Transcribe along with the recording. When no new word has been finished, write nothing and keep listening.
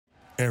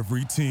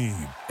Every team,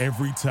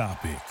 every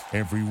topic,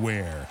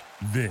 everywhere.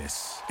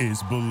 This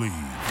is Believe.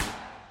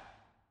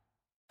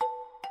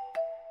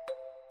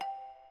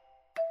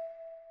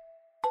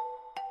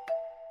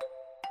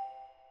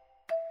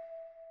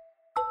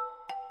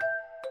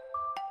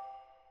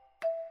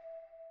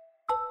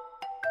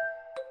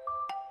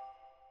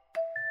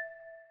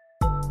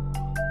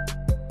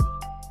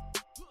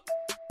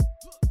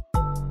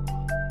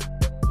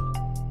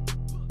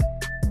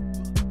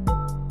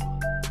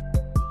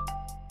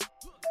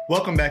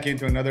 Welcome back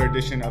into another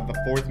edition of the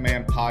Fourth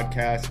Man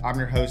Podcast. I'm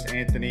your host,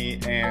 Anthony,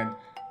 and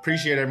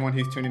appreciate everyone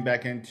who's tuning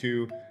back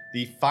into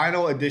the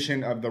final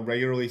edition of the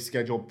regularly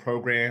scheduled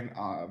program.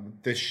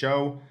 This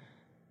show,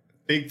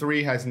 Big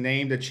Three has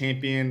named a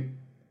champion.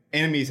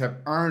 Enemies have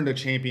earned a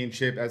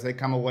championship as they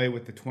come away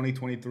with the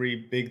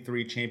 2023 Big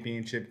Three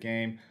championship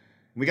game.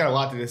 We got a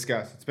lot to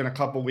discuss. It's been a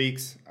couple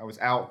weeks. I was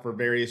out for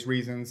various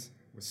reasons.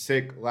 I was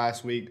sick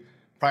last week.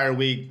 Prior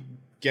week,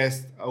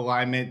 guest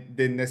alignment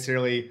didn't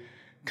necessarily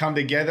come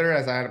together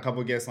as I had a couple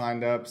of guests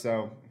lined up,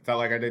 so felt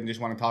like I didn't just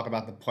want to talk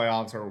about the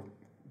playoffs or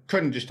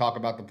couldn't just talk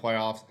about the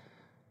playoffs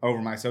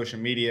over my social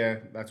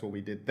media. That's what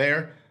we did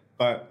there.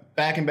 But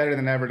back and better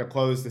than ever to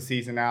close the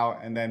season out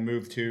and then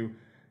move to,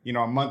 a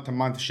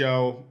month-to-month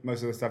show.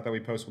 Most of the stuff that we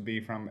post will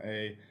be from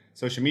a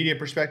social media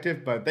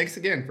perspective. But thanks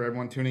again for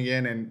everyone tuning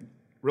in, and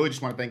really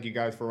just want to thank you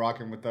guys for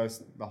rocking with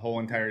us the whole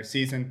entire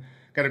season.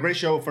 Got a great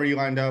show for you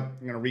lined up.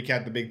 I'm going to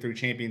recap the Big Three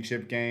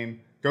championship game,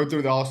 go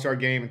through the All-Star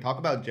game, and talk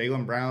about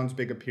Jaylen Brown's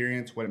big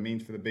appearance, what it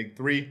means for the Big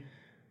Three.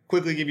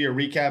 Quickly give you a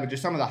recap of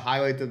just some of the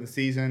highlights of the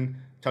season,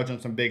 touch on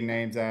some big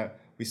names that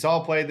we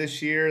saw play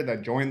this year,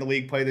 that joined the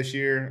league play this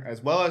year,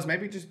 as well as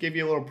maybe just give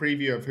you a little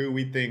preview of who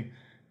we think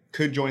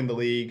could join the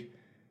league.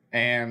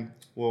 And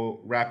we'll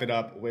wrap it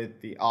up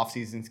with the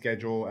off-season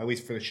schedule, at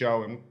least for the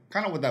show, and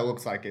kind of what that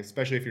looks like,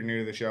 especially if you're new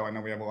to the show. I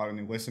know we have a lot of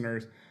new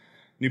listeners,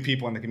 new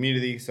people in the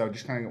community, so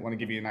just kind of want to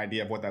give you an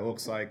idea of what that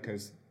looks like,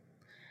 because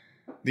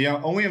the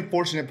only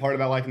unfortunate part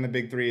about life in the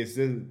Big Three is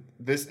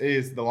this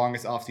is the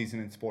longest offseason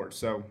in sports.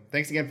 So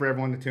thanks again for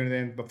everyone to tune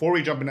in. Before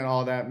we jump into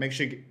all that, make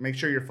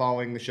sure you're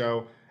following the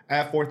show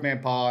at Fourth Man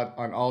Pod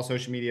on all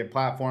social media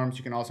platforms.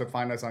 You can also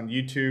find us on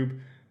YouTube.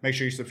 Make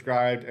sure you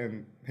subscribe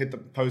and hit the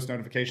post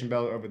notification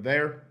bell over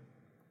there.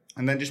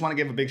 And then just want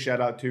to give a big shout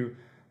out to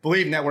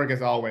Believe Network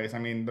as always. I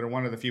mean, they're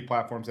one of the few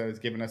platforms that has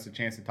given us a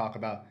chance to talk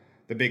about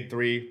the Big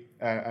Three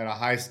at a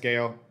high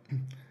scale.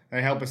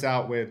 They help us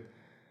out with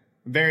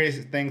various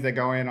things that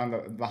go in on the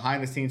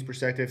behind the scenes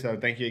perspective. So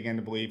thank you again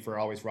to Believe for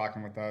always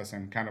rocking with us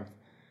and kind of,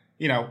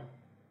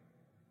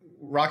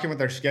 rocking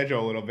with our schedule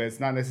a little bit. It's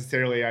not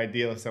necessarily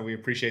ideal, so we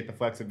appreciate the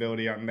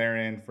flexibility on their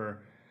end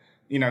for,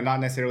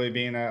 not necessarily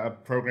being a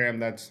program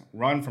that's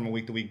run from a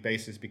week-to-week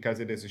basis because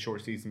it is a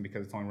short season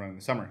because it's only run in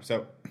the summer.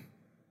 So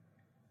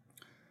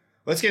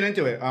let's get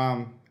into it.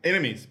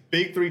 Enemies,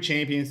 Big Three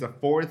champions, the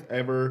fourth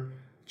ever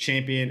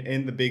champion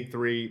in the Big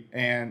Three,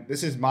 and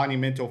this is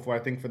monumental for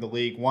the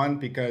league. One,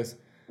 because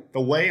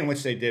the way in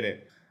which they did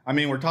it. I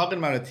mean, we're talking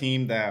about a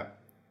team that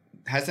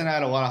hasn't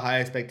had a lot of high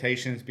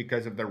expectations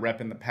because of their rep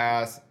in the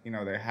past.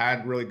 They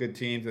had really good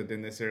teams that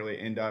didn't necessarily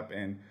end up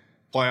in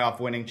playoff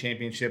winning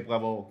championship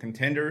level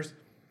contenders.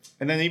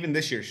 And then even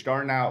this year,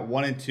 starting out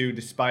 1-2,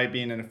 despite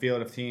being in a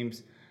field of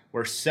teams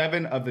where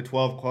 7 of the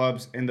 12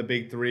 clubs in the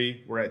Big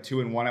Three were at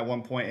 2-1 at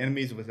one point.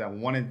 Enemies was at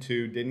 1-2,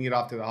 didn't get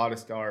off to the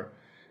hottest start.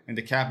 And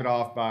to cap it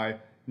off by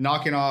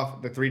knocking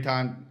off the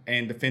 3-time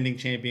and defending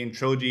champion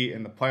Trilogy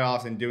in the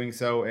playoffs, and doing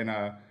so in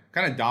a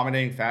kind of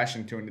dominating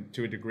fashion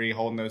to a degree,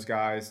 holding those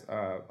guys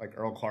like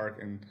Earl Clark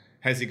and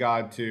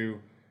Hezegod to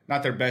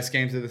not their best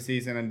games of the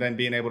season, and then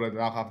being able to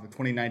knock off the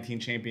 2019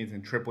 champions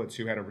and Triplets,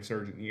 who had a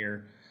resurgent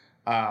year.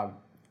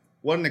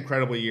 What an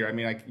incredible year. I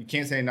mean, you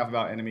can't say enough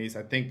about Enemies.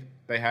 I think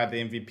they have the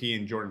MVP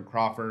in Jordan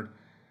Crawford.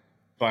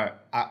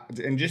 But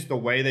and just the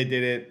way they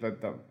did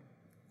it,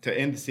 to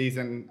end the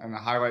season in a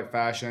highlight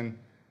fashion,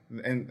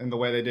 and the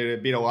way they did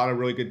it, beat a lot of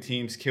really good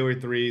teams, killer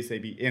threes. They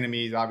beat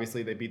Enemies.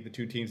 Obviously, they beat the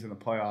 2 teams in the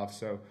playoffs.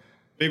 So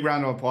big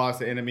round of applause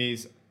to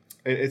Enemies.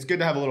 It's good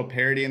to have a little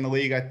parity in the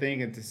league, I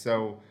think. And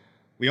so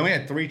we only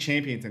had 3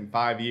 champions in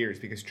 5 years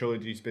because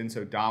Trilogy's been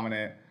so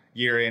dominant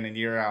year in and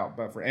year out.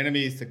 But for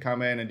Enemies to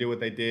come in and do what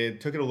they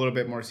did, took it a little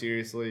bit more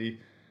seriously.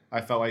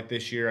 I felt like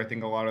this year, I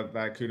think a lot of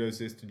that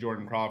kudos is to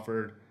Jordan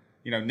Crawford.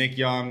 Nick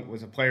Young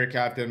was a player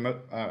captain,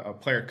 a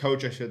player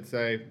coach, I should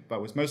say,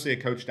 but was mostly a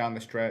coach down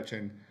the stretch.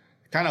 And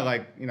kind of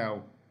like,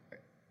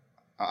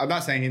 I'm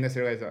not saying he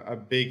necessarily has a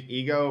big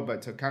ego,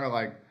 but to kind of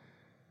like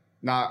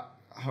not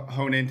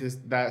hone into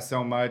that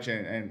so much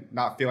and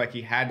not feel like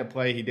he had to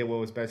play. He did what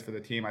was best for the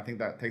team. I think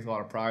that takes a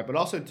lot of pride. But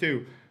also,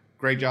 too,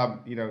 great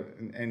job,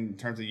 in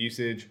terms of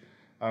usage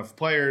of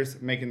players,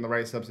 making the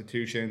right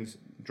substitutions,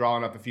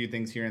 drawing up a few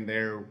things here and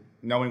there,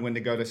 knowing when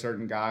to go to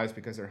certain guys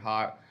because they're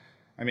hot.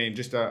 I mean,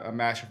 just a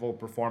masterful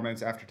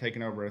performance after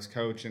taking over as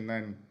coach. And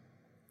then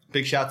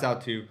big shouts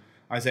out to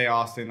Isaiah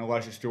Austin,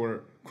 Elijah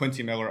Stewart,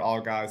 Quincy Miller,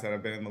 all guys that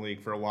have been in the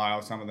league for a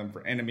while, some of them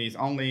for Enemies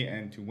only,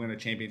 and to win a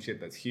championship,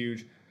 that's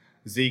huge.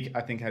 Zeke,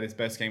 I think, had his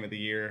best game of the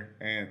year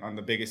and on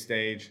the biggest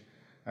stage.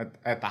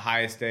 at the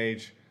highest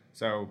stage.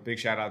 So big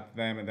shout out to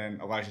them. And then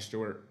Elijah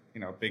Stewart,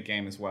 big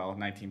game as well,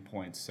 19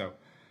 points. So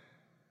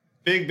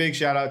big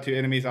shout out to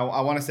Enemies.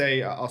 I want to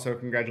say also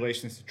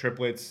congratulations to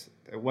Triplets.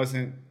 It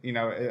wasn't,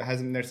 it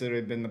hasn't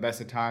necessarily been the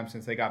best of times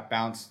since they got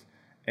bounced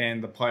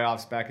in the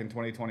playoffs back in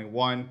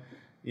 2021.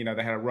 They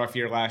had a rough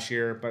year last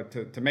year, but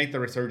to make the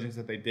resurgence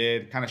that they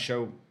did, kind of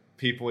show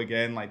people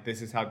again, like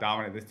this is how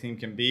dominant this team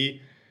can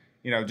be.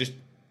 Just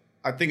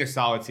I think a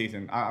solid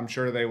season. I'm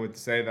sure they would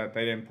say that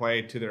they didn't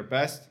play to their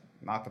best,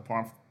 not the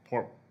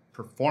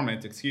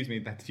performance,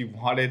 that you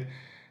wanted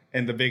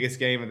in the biggest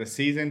game of the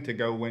season to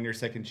go win your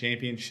second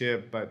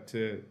championship, but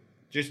to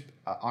just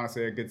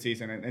honestly a good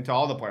season. And to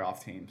all the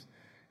playoff teams,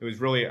 it was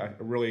really a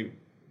really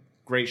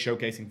great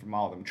showcasing from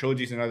all of them.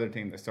 Trilogy's another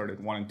team that started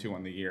 1-2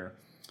 on the year.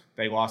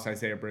 They lost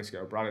Isaiah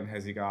Briscoe, brought in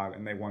Hezi God,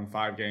 and they won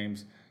 5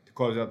 games to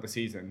close out the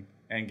season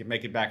and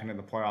make it back into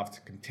the playoffs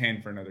to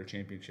contend for another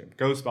championship.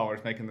 Ghost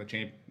Ballers making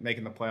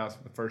the playoffs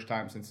for the first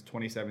time since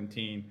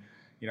 2017.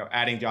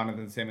 Adding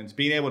Jonathan Simmons,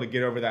 being able to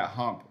get over that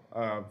hump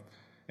of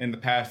in the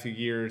past few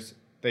years,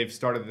 they've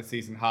started the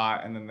season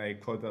hot and then they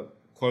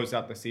closed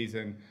out the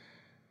season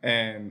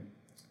in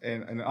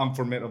an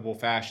unformidable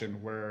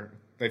fashion where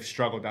they've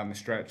struggled down the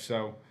stretch.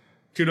 So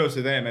kudos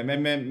to them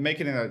and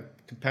making it a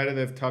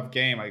competitive, tough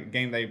game, a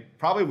game they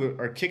probably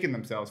are kicking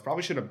themselves.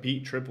 Probably should have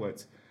beat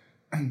Triplets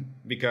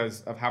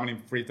because of how many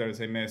free throws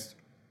they missed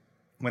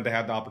when they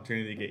had the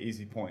opportunity to get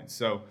easy points.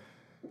 So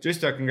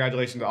just a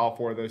congratulations to all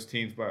 4 of those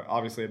teams, but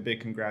obviously a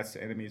big congrats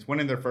to Enemies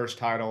winning their first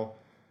title,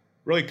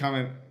 really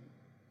coming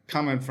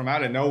from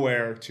out of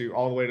nowhere to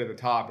all the way to the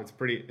top. It's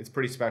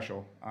pretty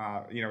special.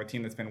 A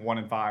team that's been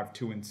 1-5,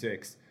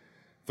 2-6,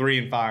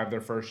 3-5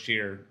 their first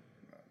year.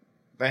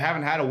 They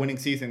haven't had a winning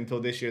season until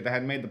this year. They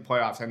hadn't made the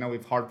playoffs. I know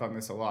we've harped on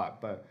this a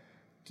lot, but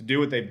to do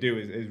what they do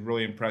is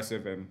really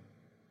impressive, and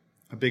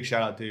a big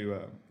shout out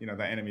to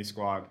the Enemy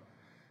squad.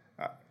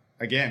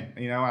 Again,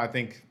 I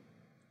think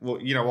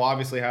we'll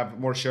obviously have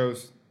more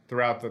shows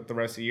throughout the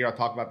rest of the year. I'll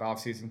talk about the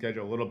off-season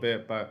schedule a little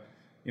bit, but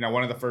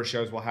one of the first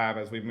shows we'll have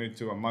as we move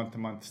to a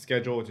month-to-month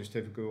schedule, which is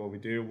typically what we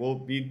do, will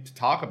be to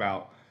talk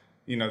about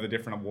the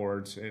different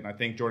awards. And I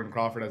think Jordan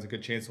Crawford has a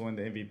good chance to win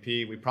the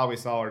MVP. We probably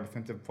saw our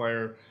defensive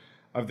player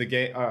of the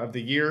game of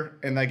the year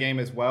in that game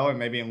as well, and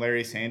maybe in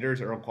Larry Sanders.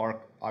 Earl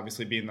Clark,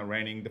 obviously being the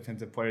reigning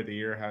defensive player of the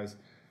year, has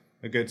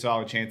a good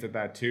solid chance at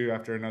that too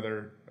after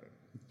another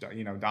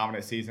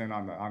dominant season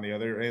on the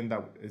other end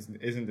that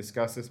isn't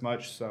discussed as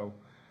much. So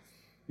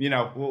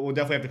we'll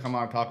definitely have to come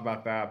on and talk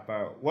about that.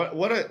 But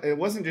it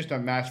wasn't just a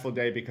matchful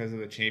day because of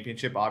the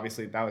championship.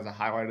 Obviously that was a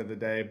highlight of the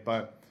day,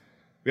 but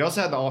we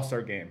also had the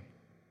All-Star game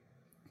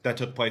that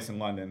took place in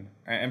London.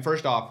 And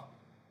first off,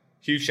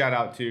 huge shout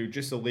out to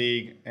just the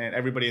league and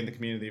everybody in the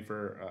community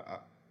for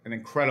an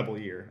incredible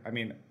year. I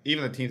mean,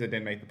 even the teams that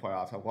didn't make the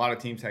playoffs, a lot of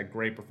teams had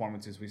great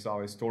performances. We saw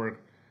a historic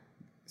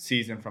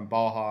season from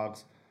Ball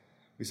Hogs.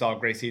 We saw a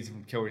great season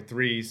from Killer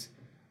Threes.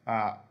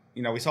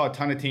 We saw a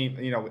ton of teams,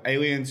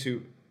 Aliens,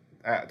 who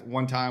at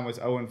one time was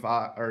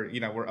 0-5, or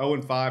were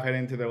 0-5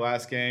 heading into their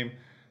last game.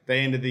 They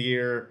ended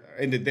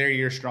their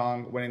year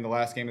strong, winning the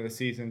last game of the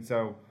season.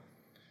 So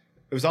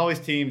it was always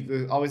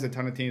there's always a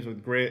ton of teams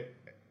with grit.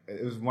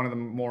 It was one of the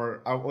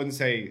more, I wouldn't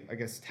say, I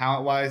guess,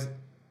 talent-wise,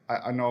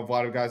 I know a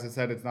lot of guys have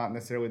said it's not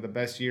necessarily the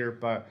best year,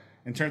 but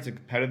in terms of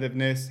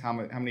competitiveness, how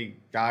many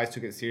guys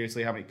took it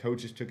seriously, how many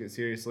coaches took it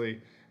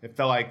seriously, it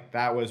felt like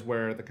that was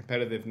where the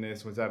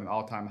competitiveness was at an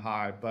all-time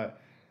high.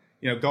 But,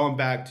 going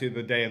back to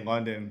the day in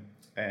London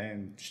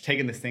and just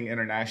taking this thing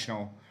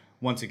international,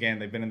 once again,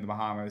 they've been in the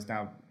Bahamas,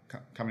 now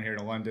coming here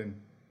to London.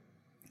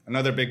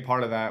 Another big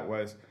part of that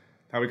was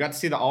how we got to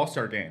see the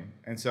All-Star game.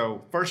 And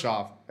so, first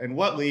off, in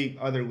what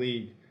other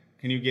league,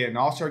 can you get an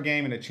All-Star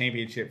game and a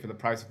championship for the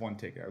price of one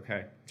ticket?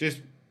 Okay,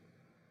 just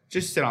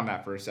sit on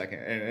that for a second,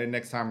 and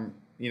next time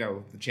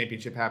the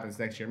championship happens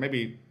next year,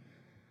 maybe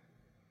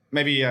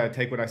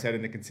take what I said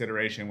into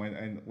consideration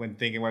when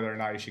thinking whether or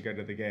not you should go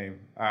to the game.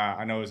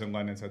 I know it was in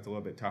London, so it's a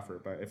little bit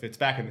tougher, but if it's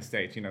back in the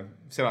States,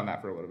 sit on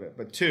that for a little bit.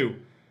 But 2,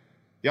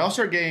 the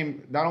All-Star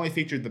game not only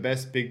featured the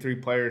best Big 3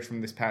 players from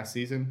this past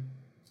season,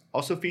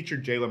 also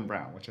featured Jaylen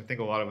Brown, which I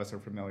think a lot of us are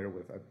familiar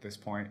with at this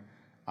point.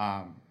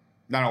 Not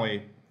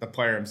only the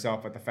player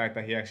himself, but the fact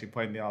that he actually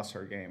played in the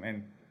All-Star game.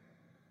 And,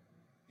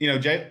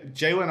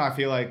 Jaylen, I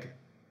feel like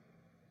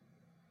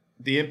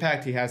the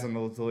impact he has on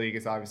the league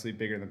is obviously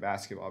bigger than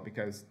basketball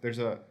because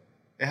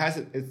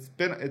it's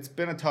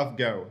been a tough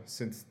go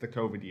since the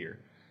COVID year.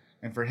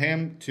 And for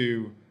him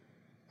to,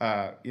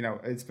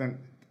 it's been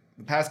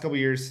the past couple of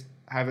years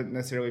haven't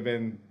necessarily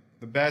been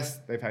the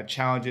best. They've had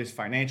challenges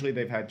financially.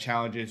 They've had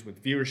challenges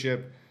with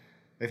viewership.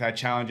 They've had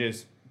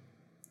challenges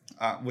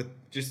with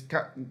just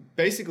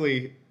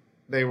basically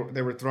they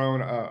were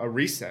thrown a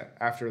reset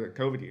after the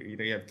COVID year.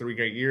 You have 3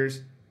 great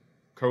years,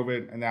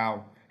 COVID, and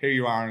now here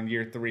you are in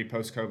year 3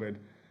 post-COVID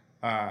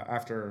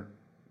after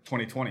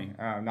 2020,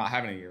 not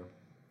having a year.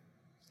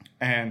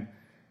 And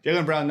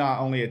Jaylen Brown not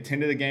only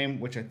attended the game,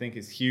 which I think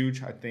is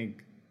huge. I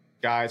think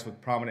guys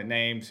with prominent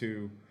names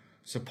who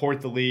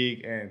support the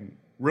league and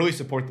really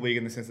support the league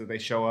in the sense that they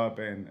show up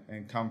and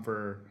come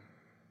for,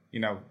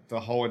 the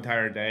whole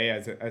entire day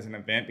as an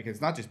event, because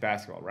it's not just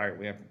basketball, right?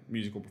 We have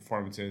musical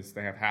performances,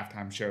 they have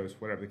halftime shows,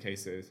 whatever the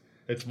case is.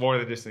 It's more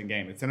than just a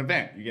game. It's an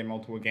event. You get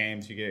multiple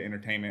games, you get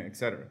entertainment,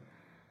 etc.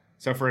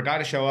 So for a guy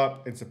to show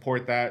up and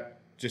support that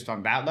just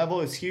on that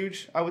level is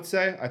huge, I would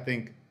say. I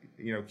think,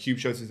 Cube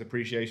shows his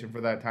appreciation for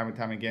that time and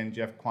time again.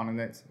 Jeff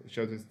Quanonitz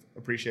shows his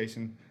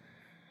appreciation.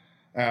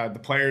 The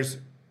players,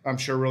 I'm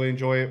sure, really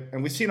enjoy it.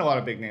 And we've seen a lot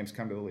of big names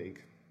come to the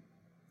league.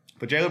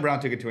 But Jaylen Brown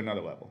took it to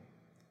another level.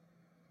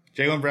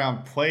 Jaylen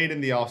Brown played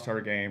in the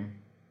All-Star game.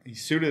 He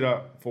suited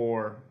up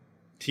for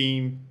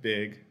Team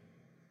Big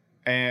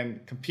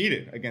and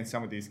competed against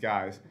some of these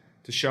guys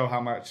to show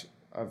how much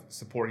of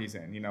support he's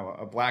in.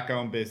 A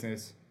black-owned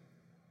business.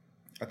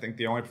 I think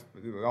the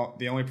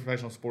only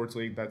professional sports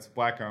league that's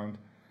black-owned.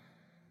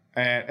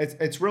 And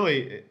it's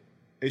really,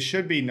 it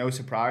should be no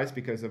surprise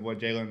because of what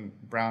Jaylen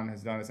Brown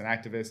has done as an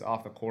activist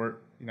off the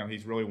court.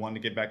 He's really wanted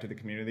to get back to the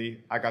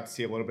community. I got to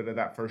see a little bit of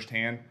that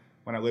firsthand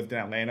when I lived in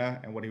Atlanta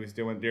and what he was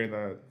doing during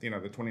the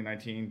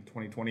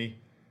 2019-2020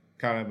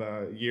 kind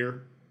of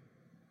year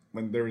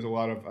when there was a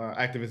lot of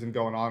activism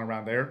going on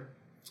around there.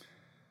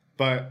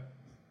 But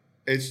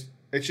it's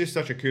just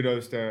such a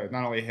kudos to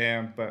not only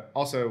him, but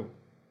also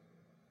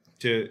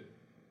to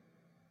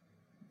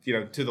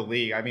the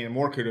league. I mean,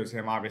 more kudos to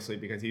him, obviously,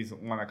 because he's the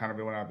one that kind of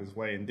went out of his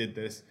way and did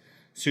this,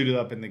 suited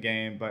up in the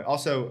game. But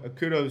also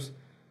kudos,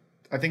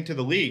 I think, to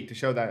the league to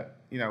show that,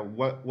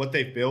 what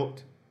they've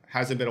built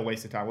hasn't been a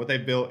waste of time. What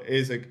they've built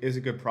is a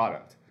good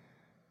product.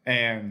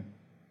 And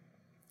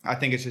I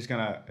think it's going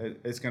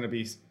to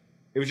be,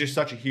 it was just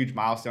such a huge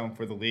milestone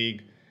for the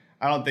league.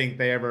 I don't think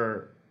they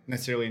ever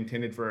necessarily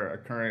intended for a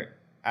current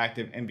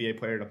active NBA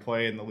player to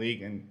play in the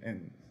league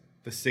in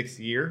the 6th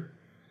year.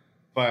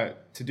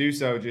 But to do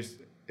so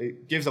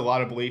it gives a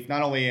lot of belief,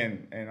 not only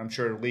in I'm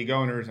sure league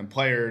owners and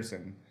players,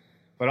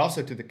 but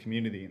also to the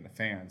community and the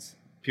fans,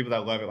 people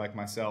that love it like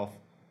myself,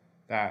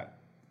 that,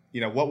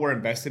 what we're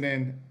invested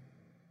in,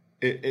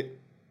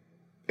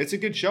 it's a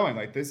good showing.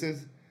 Like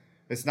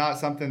it's not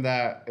something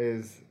that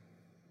is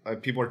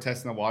like people are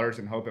testing the waters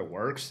and hope it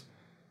works.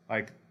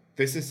 Like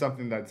this is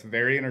something that's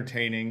very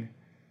entertaining,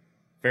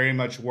 very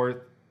much worth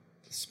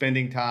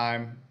spending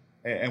time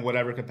in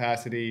whatever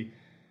capacity,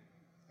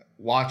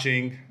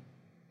 watching,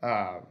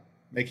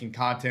 making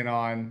content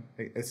on,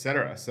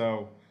 etc.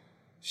 So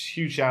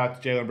huge shout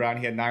out to Jaylen Brown.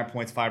 He had 9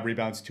 points, 5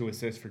 rebounds, 2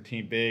 assists for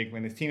Team Big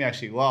when his team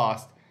actually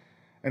lost.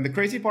 And the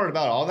crazy part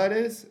about all that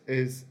is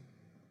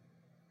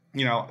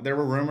there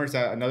were rumors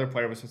that another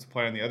player was supposed to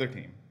play on the other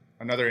team,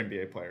 another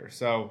NBA player.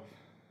 So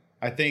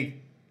I think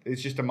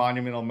it's just a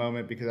monumental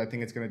moment because I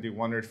think it's going to do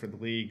wonders for the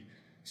league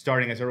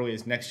starting as early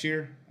as next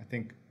year. I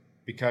think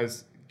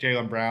because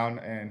Jaylen Brown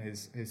and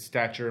his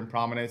stature and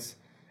prominence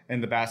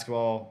in the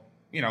basketball,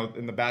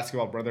 in the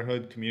basketball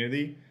brotherhood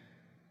community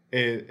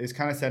is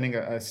kind of setting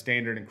a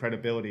standard and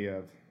credibility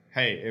of,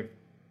 hey, if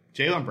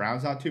Jaylen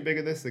Brown's not too big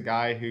of this, the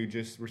guy who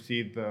just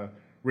received the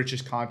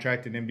richest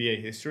contract in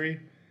NBA history,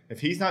 if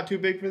he's not too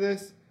big for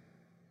this,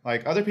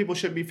 like other people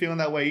shouldn't be feeling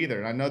that way either.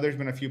 And I know there's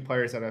been a few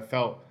players that have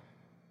felt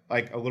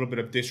like a little bit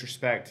of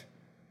disrespect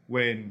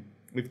when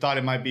we've thought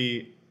it might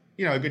be,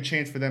 a good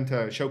chance for them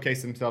to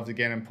showcase themselves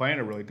again and play in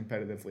a really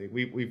competitive league.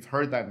 We've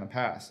heard that in the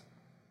past.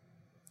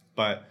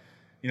 But,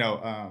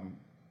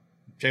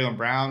 Jaylen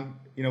Brown,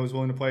 was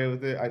willing to play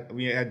with it.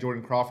 We had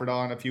Jordan Crawford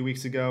on a few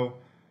weeks ago,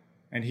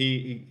 and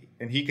he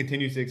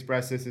continues to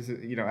express this.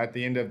 At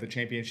the end of the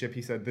championship,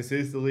 he said, "This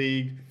is the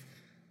league."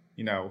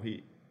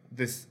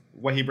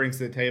 What he brings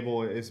to the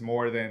table is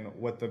more than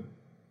what the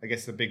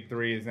big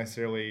three is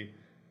necessarily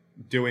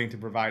doing to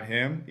provide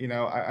him.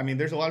 I mean,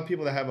 there's a lot of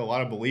people that have a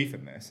lot of belief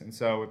in this, and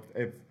so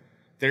if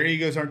their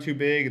egos aren't too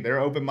big, they're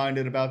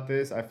open-minded about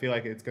this, I feel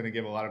like it's going to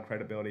give a lot of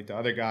credibility to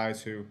other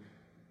guys who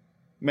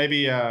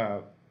maybe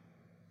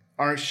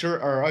aren't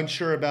sure or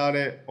unsure about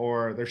it,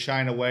 or they're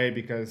shying away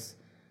because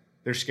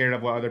they're scared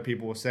of what other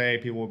people will say.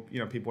 People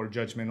are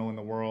judgmental in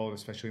the world,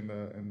 especially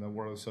in the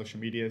world of social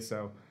media.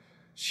 So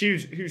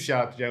huge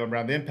shout out to Jaylen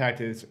Brown. The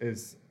impact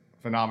is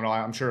phenomenal.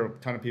 I'm sure a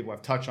ton of people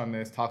have touched on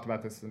this, talked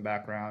about this in the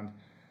background.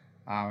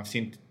 I've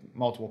seen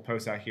multiple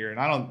posts out here, and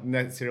I don't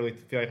necessarily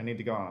feel like I need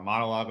to go on a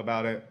monologue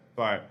about it,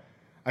 but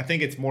I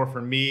think it's more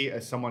for me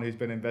as someone who's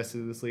been invested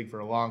in this league for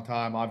a long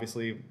time.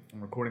 Obviously,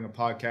 I'm recording a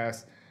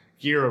podcast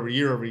year over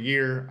year over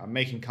year. I'm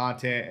making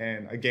content,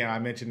 and again, I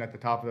mentioned at the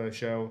top of the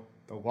show,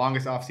 the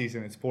longest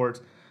offseason in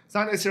sports. It's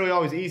not necessarily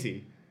always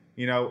easy.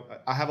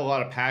 I have a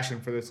lot of passion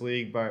for this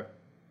league,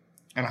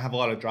 and I have a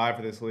lot of drive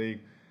for this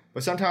league,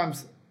 but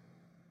sometimes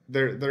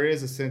there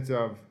is a sense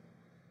of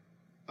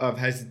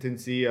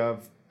hesitancy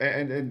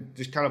and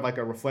just kind of like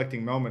a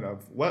reflecting moment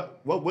of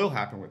what will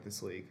happen with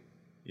this league,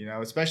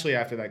 especially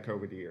after that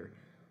COVID year.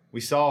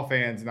 We saw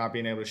fans not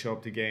being able to show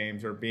up to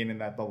games or being in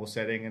that bubble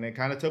setting, and it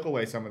kind of took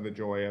away some of the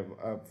joy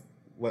of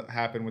what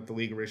happened with the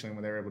league originally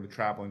when they were able to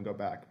travel and go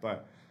back.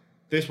 But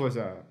this was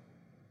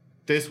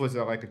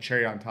like a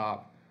cherry on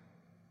top,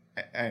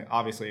 and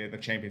obviously in the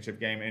championship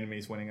game,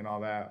 enemies winning and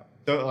all that.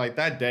 like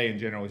that day in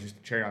general was just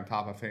a cherry on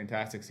top of a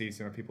fantastic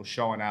season of people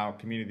showing out,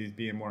 communities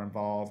being more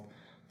involved,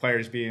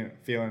 players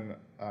feeling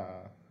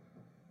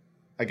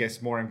I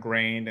guess more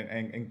ingrained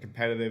and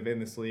competitive in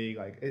this league.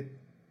 Like it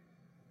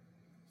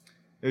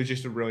was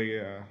just a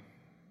really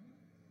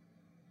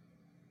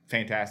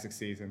fantastic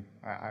season.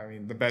 I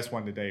mean, the best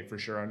one to date for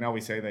sure. I know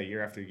we say that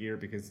year after year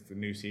because it's a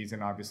new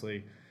season.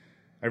 Obviously,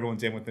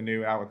 everyone's in with the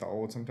new, out with the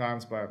old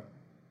sometimes. But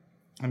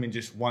I mean,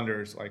 just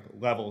wonders like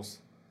levels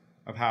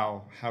of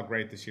how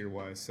great this year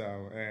was.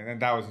 So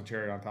and that was a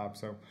cherry on top.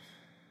 So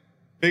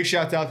big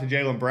shout out to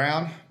Jaylen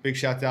Brown. Big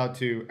shout out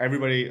to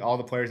everybody, all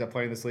the players that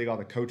play in this league, all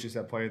the coaches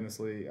that play in this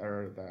league,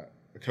 or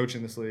the coach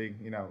in this league.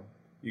 You know,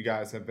 you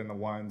guys have been the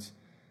ones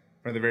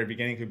from the very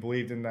beginning who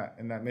believed in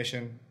that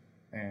mission.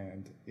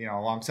 And, you know,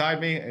 alongside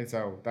me. And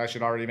so that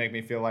should already make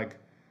me feel like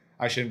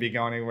I shouldn't be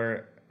going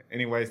anywhere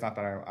anyways. Not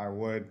that I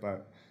would,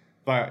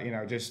 but, you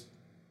know, just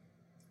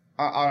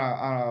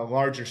on a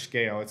larger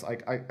scale, it's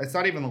like, it's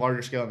not even a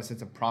larger scale in the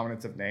sense of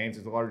prominence of names.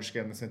 It's a larger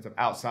scale in the sense of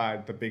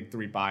outside the big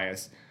three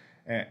bias.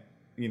 And,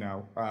 you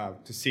know,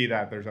 to see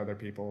that there's other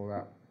people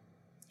that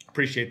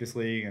appreciate this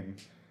league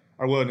and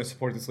are willing to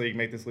support this league,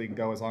 make this league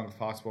go as long as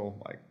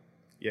possible. Like,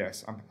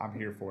 yes, I'm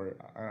here for it.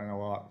 I know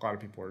a lot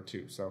of people are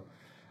too. So,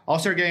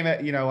 All-Star game,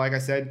 you know, like I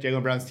said,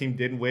 Jaylen Brown's team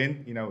didn't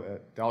win. You know,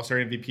 the All-Star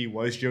MVP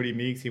was Jody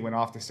Meeks. He went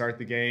off to start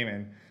the game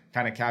and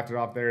kind of capped it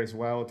off there as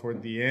well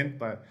toward the end.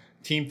 But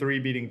Team 3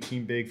 beating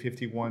Team Big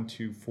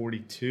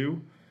 51-42.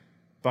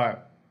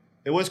 But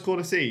it was cool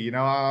to see. You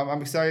know,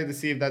 I'm excited to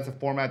see if that's a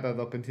format that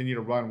they'll continue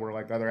to run where,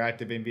 like, other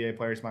active NBA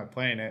players might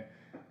play in it.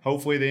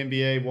 Hopefully the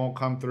NBA won't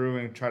come through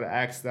and try to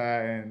axe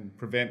that and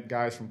prevent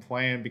guys from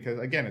playing because,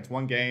 again, it's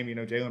one game. You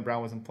know, Jaylen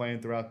Brown wasn't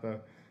playing throughout the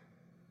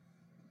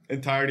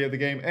entirety of the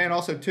game, and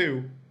also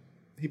too,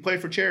 he played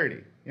for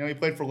charity. You know, he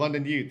played for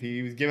London Youth.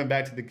 He was giving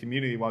back to the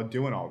community while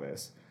doing all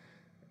this,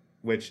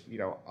 which, you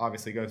know,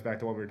 obviously goes back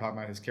to what we were talking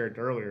about his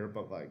character earlier.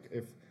 But like,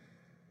 if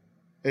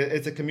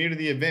it's a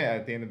community event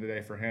at the end of the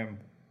day for him,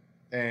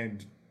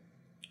 and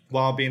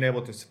while being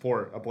able to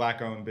support a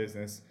black-owned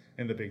business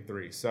in the Big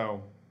Three,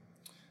 so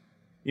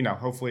you know,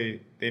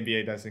 hopefully the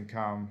NBA doesn't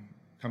come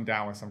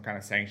down with some kind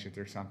of sanctions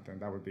or something.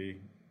 That would be,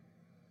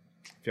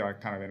 I feel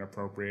like, kind of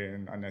inappropriate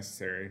and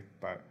unnecessary,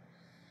 but.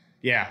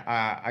 Yeah,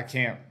 I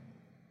can't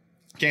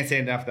say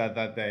enough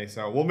that day.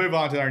 So we'll move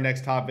on to our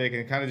next topic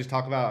and kind of just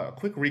talk about a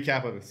quick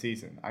recap of the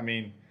season. I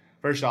mean,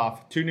 first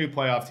off, 2 new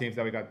playoff teams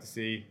that we got to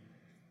see.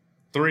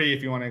 3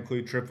 if you want to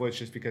include triplets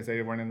just because they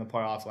weren't in the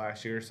playoffs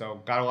last year.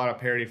 So got a lot of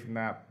parity from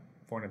that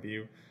point of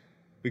view.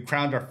 We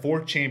crowned our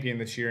 4th champion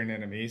this year in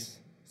Enemies.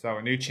 So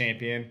a new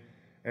champion.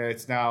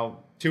 It's now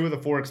 2 of the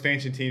 4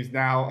 expansion teams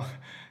now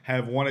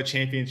have won a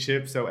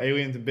championship. So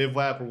Aliens and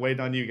Bivouac, we're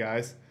waiting on you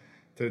guys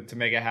to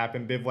make it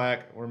happen.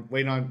 Bivouac, we're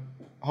waiting on,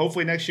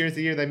 hopefully next year's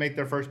the year they make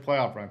their first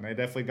playoff run. They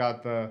definitely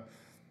got the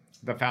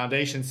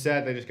foundation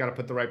set. They just got to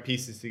put the right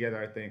pieces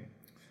together, I think.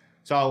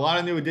 So a lot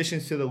of new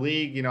additions to the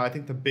league. You know, I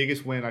think the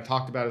biggest win, I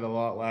talked about it a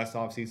lot last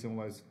offseason,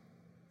 was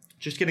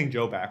just getting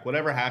Joe back.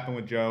 Whatever happened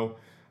with Joe,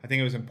 I think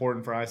it was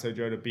important for ISO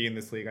Joe to be in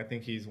this league. I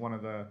think he's one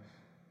of the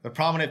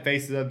prominent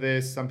faces of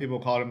this. Some people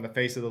called him the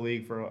face of the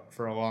league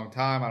for a long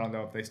time. I don't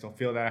know if they still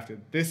feel that after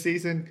this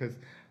season because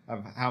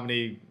of how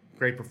many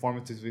great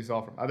performances we saw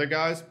from other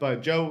guys.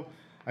 But Joe,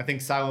 I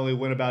think, silently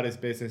went about his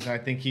business, and I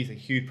think he's a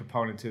huge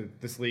proponent to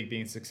this league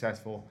being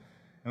successful.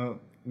 In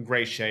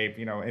great shape,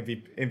 you know,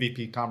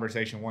 MVP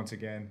conversation once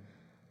again.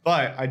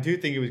 But I do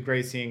think it was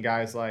great seeing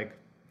guys like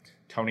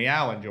Tony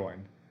Allen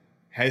join.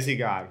 Hezzy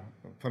God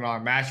put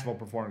on matchful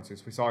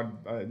performances. We saw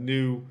a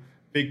new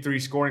Big Three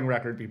scoring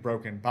record be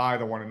broken by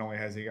the one and only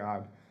Hezzy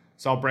God.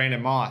 Saw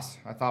Brandon Moss.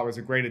 I thought was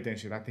a great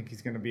addition. I think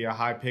he's going to be a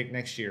high pick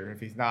next year. If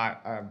he's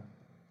not,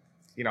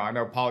 you know, I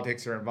know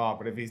politics are involved,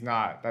 but if he's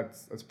not,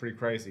 that's pretty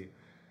crazy.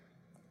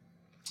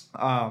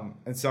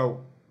 And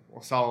so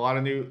we saw a lot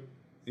of new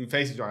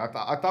faces join.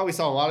 I thought we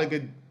saw a lot of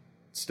good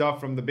stuff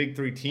from the Big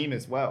Three team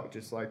as well.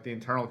 Just like the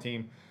internal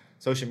team,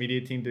 social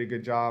media team did a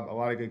good job. A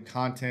lot of good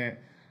content.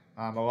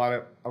 A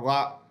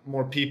lot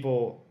more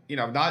people. You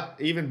know, not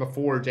even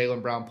before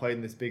Jaylen Brown played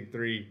in this Big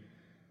Three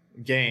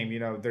game. You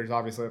know, there's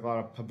obviously a lot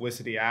of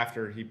publicity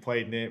after he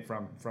played in it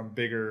from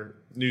bigger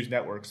news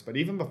networks. But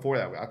even before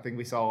that, I think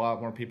we saw a lot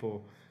more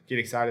people get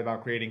excited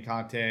about creating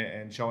content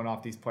and showing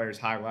off these players'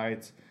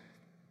 highlights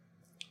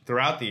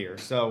throughout the year.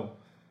 So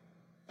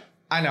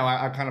I know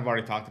I kind of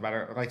already talked about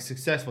it. Like,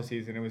 successful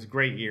season. It was a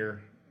great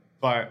year.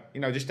 But, you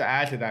know, just to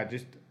add to that,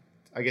 just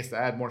I guess to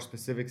add more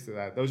specifics to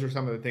that, those are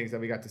some of the things that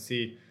we got to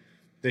see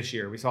this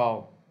year. We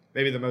saw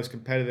maybe the most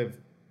competitive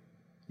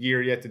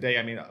year yet today.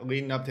 I mean,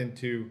 leading up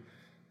into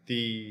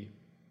the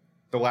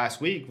last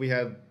week, we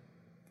had,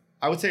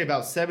 I would say,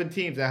 about 7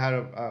 teams that had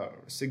a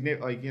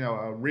significant, like, you know,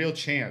 a real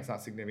chance,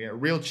 not significant, a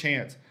real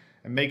chance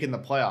in making the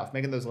playoffs,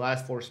 making those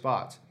last 4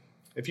 spots.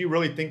 If you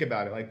really think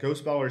about it, like,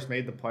 Ghost Ballers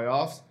made the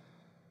playoffs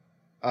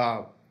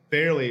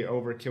barely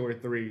over Killer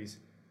Threes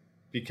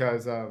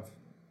because of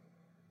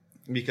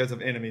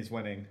enemies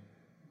winning.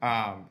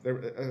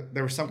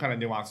 There was some kind of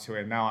nuance to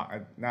it. Now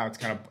it's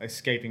kind of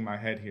escaping my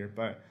head here,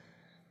 but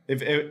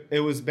if it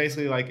was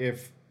basically like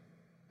if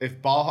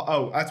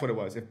ball that's what it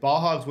was. If Ball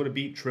Hogs would have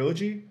beat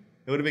Trilogy,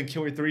 it would have been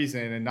Killer Threes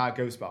and not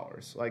Ghost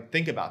Ballers. Like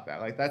think about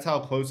that. Like that's how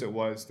close it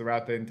was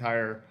throughout the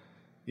entire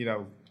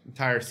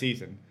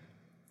season.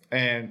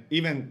 And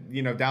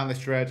even down the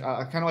stretch,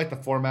 I kind of like the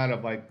format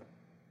of like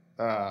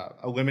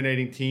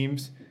eliminating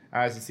teams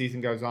as the season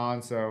goes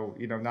on. So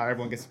not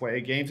everyone gets to play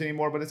 8 games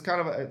anymore, but it's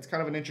kind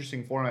of an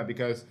interesting format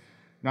because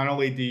not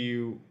only do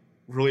you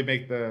really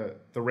make the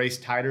race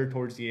tighter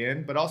towards the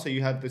end, but also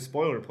you have the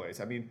spoiler plays.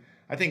 I mean,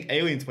 I think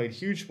Aliens played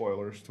huge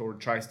spoilers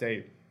toward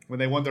Tri-State when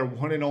they won their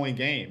one and only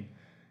game.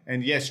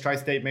 And yes,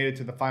 Tri-State made it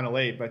to the Final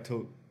 8, but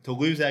to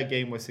lose that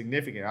game was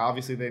significant.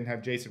 Obviously, they didn't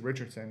have Jason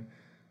Richardson,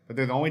 but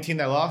they're the only team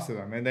that lost to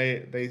them, and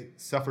they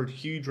suffered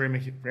huge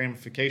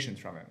ramifications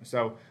from it.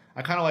 So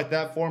I kind of like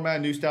that format,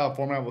 new style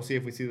format. We'll see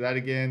if we see that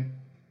again.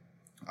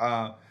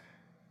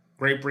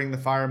 Great bring the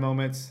fire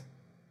moments.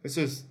 This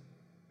was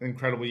an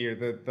incredible year.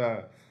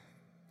 The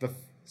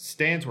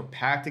stands were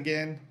packed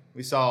again.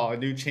 We saw a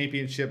new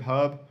championship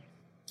hub.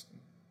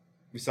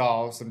 We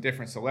saw some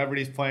different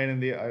celebrities playing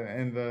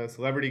in the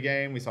celebrity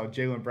game. We saw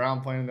Jaylen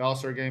Brown playing in the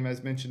All-Star game,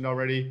 as mentioned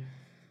already.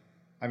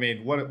 I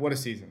mean, what a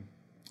season.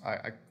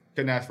 I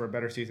couldn't ask for a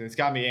better season. It's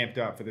got me amped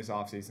up for this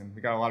offseason.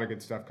 We got a lot of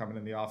good stuff coming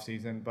in the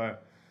offseason.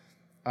 But,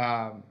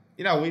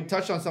 we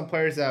touched on some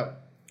players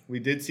that we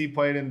did see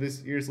played in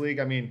this year's league.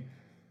 I mean,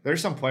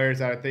 there's some players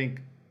that I think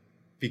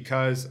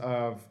because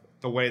of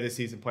the way the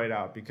season played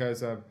out,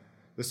 because of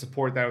the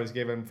support that was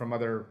given from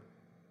other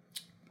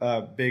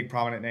big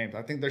prominent names.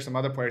 I think there's some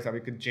other players that we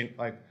could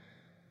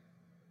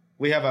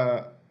we have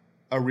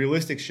a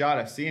realistic shot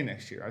at seeing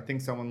next year. I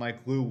think someone like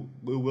Lou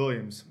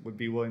Williams would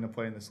be willing to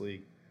play in this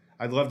league.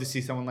 I'd love to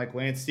see someone like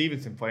Lance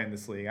Stevenson play in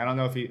this league. I don't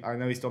know I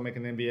know he's still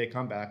making an NBA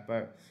comeback,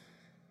 but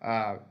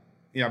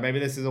maybe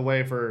this is a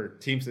way for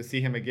teams to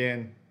see him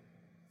again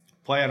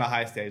play on a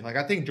high stage. Like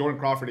I think Jordan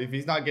Crawford, if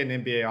he's not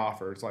getting NBA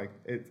offers, like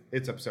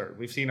it's absurd.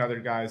 We've seen other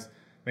guys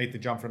make the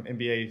jump from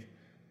NBA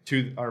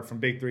from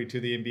Big Three to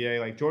the NBA.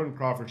 Like Jordan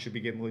Crawford should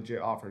be getting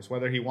legit offers,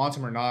 whether he wants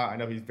them or not. I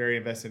know he's very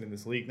invested in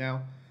this league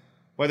now,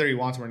 whether he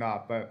wants them or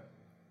not, but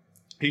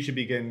he should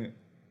be getting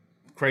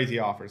crazy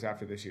offers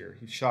after this year.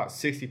 He shot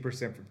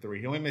 60% from 3.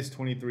 He only missed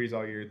 23s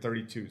all year,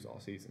 32s all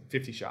season,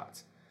 50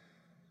 shots.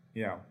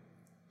 The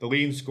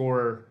leading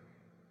scorer,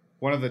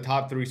 one of the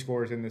top 3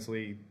 scorers in this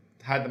league,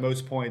 had the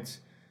most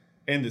points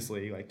in this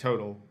league, like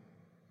total.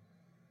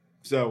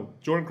 So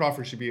Jordan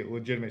Crawford should be a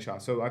legitimate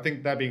shot. So I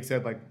think that being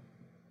said, like,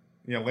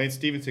 Lance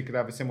Stevenson could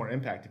have a similar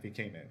impact if he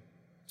came in.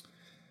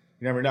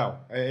 You never know.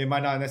 It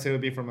might not necessarily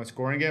be from a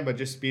scoring game, but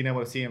just being able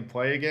to see him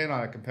play again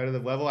on a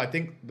competitive level, I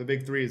think the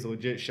Big Three is a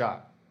legit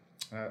shot.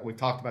 We've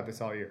talked about this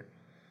all year.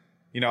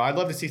 I'd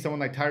love to see someone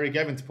like Tyreke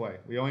Evans play.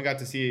 We only got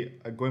to see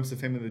a glimpse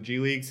of him in the G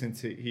League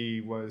since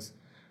he was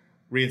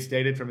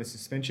reinstated from his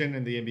suspension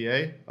in the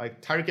NBA.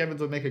 Like Tyreke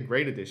Evans would make a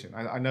great addition.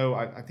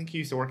 I think he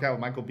used to work out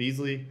with Michael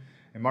Beasley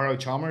and Mario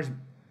Chalmers.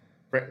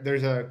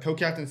 There's a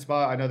co-captain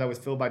spot I know that was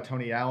filled by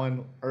Tony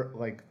Allen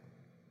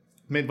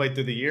midway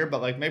through the year,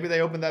 but maybe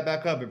they open that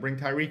back up and bring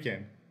Tyreke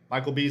in.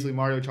 Michael Beasley,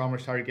 Mario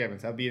Chalmers, Tyreke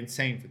Evans. That would be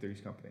insane for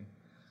Three's Company.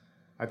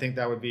 I think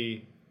that would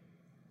be,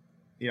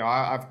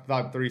 I've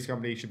thought Three's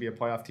Company should be a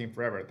playoff team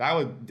forever. That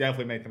would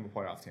definitely make them a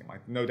playoff team,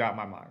 no doubt in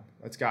my mind.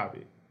 That's got to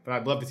be. But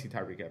I'd love to see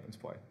Tyreke Evans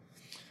play.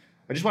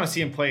 I just want to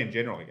see him play in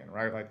general again,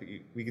 right? Like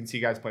we can see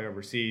guys play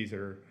overseas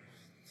or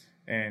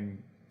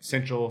in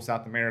Central,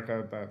 South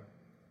America, but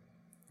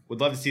would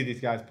love to see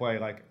these guys play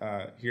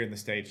here in the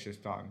States,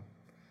 just on,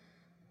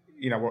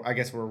 I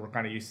guess we're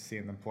kind of used to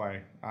seeing them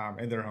play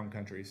in their home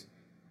countries.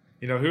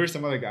 Who are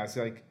some other guys?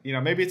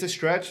 Maybe it's a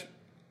stretch.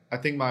 I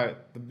think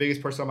the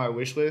biggest person on my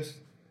wish list,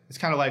 it's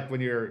kind of like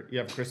when you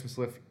have a Christmas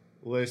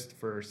list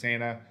for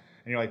Santa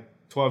and you're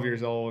 12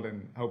 years old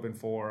and hoping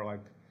for a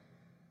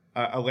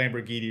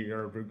Lamborghini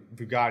or a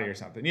Bugatti or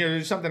something.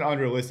 There's something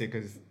unrealistic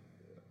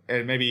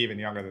and maybe even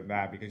younger than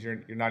that because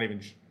you're not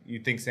even. You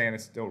think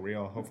Santa's still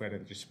real. Hopefully I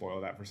didn't just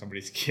spoil that for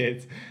somebody's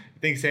kids. You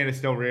think Santa's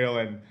still real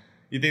and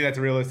you think that's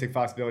a realistic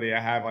possibility.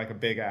 I have a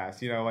big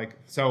ass,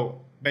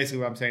 so basically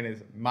what I'm saying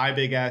is my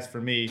big ass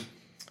for me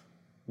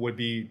would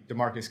be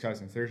DeMarcus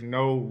Cousins. There's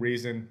no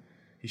reason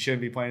he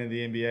shouldn't be playing in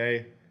the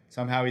NBA.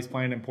 Somehow he's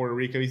playing in Puerto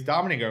Rico. He's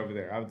dominating over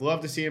there. I would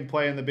love to see him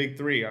play in the Big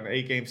Three on an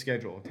 8-game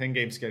schedule,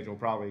 10-game schedule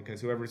probably,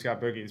 because whoever's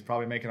got Boogie is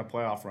probably making a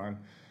playoff run.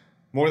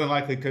 More than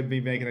likely could be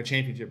making a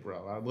championship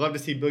run. I'd love to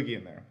see Boogie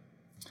in there.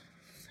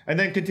 And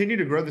then continue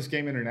to grow this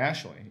game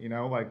internationally, and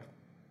I'm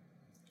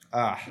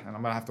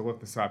going to have to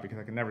look this up because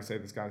I can never say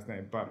this guy's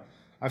name, but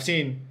I've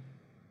been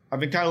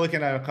kind of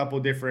looking at a couple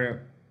different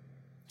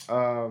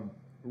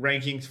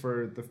rankings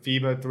for the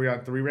FIBA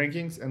 3-on-3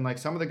 rankings, and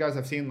some of the guys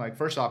I've seen,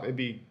 first off,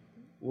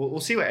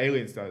 we'll see what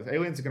Aliens does.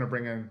 Aliens are going to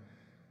bring in,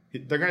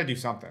 they're going to do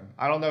something.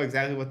 I don't know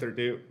exactly what they're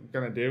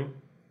going to do,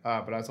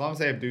 but as long as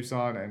they have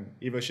Dusan and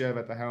Ivo Shev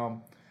at the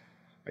helm,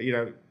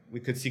 we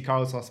could see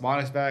Carlos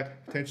Osmanis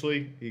back,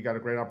 potentially. He got a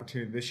great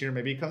opportunity this year.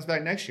 Maybe he comes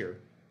back next year.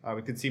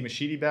 We could see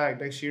Machidi back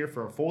next year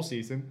for a full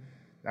season.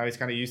 Now he's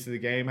kind of used to the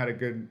game, had a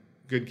good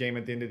game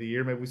at the end of the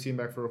year. Maybe we see him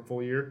back for a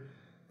full year.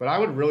 But I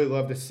would really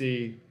love to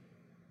see,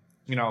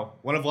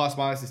 one of Las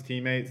Manas'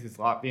 teammates, his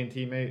Latvian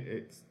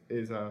teammate,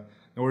 is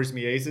Norris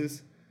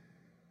Miezes.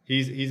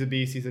 He's a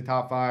beast. He's a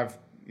top five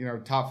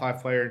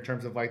player in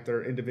terms of like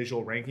their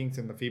individual rankings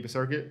in the FIBA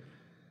circuit.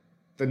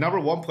 The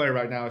number one player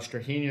right now is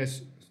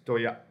Strahinja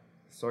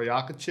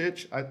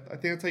Stojakovic. I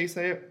think that's how you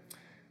say it.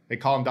 They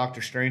call him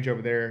Dr. Strange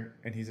over there,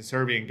 and he's a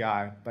Serbian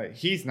guy, but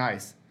he's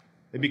nice.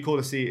 It'd be cool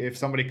to see if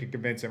somebody could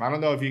convince him. I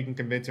don't know if you can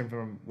convince him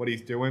from what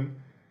he's doing.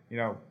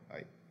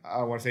 I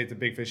don't want to say it's a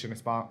big fish in a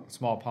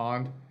small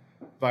pond,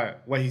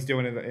 but what he's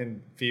doing in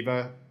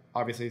FIBA,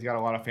 obviously he's got a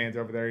lot of fans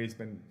over there. He's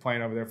been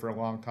playing over there for a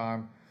long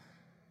time,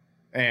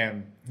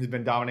 and he's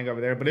been dominating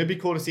over there. But it'd be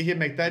cool to see him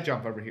make that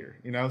jump over here.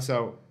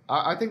 So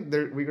I think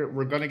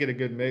we're going to get a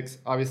good mix.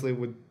 Obviously,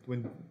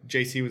 when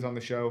JC was on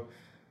the show,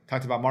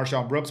 talked about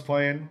Marshawn Brooks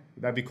playing.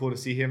 That'd be cool to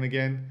see him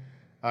again.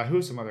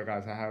 Who's some other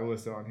guys I have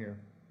listed on here?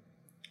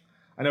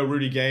 I know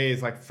Rudy Gay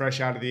is like fresh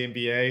out of the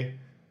NBA,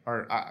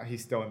 or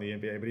he's still in the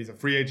NBA, but he's a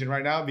free agent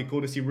right now. It'd be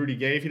cool to see Rudy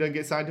Gay if he doesn't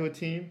get signed to a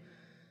team.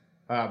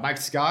 Mike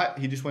Scott,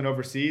 he just went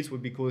overseas.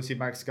 Would be cool to see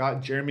Mike Scott.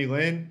 Jeremy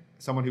Lin,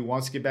 someone who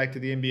wants to get back to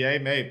the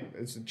NBA. Maybe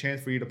it's a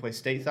chance for you to play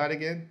stateside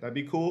again. That'd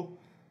be cool.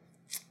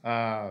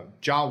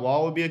 John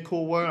Wall would be a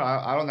cool one.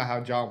 I don't know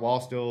how John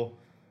Wall's still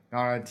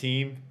not on a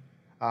team.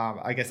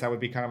 I guess that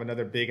would be kind of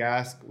another big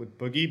ask with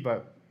Boogie,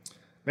 but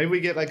maybe we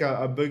get like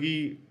a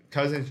Boogie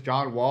Cousins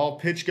John Wall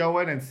pitch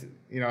going and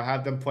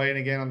have them playing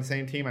again on the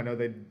same team. I know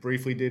they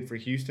briefly did for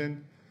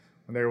Houston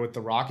when they were with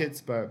the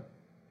Rockets, but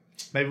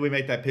maybe we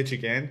make that pitch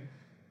again.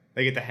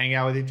 They get to hang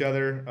out with each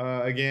other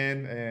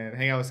again and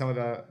hang out with some of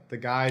the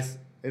guys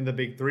in the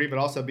big three, but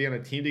also be on a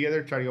team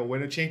together, try to go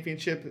win a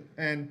championship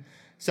and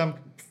some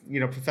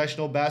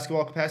professional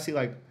basketball capacity.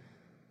 Like,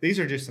 these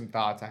are just some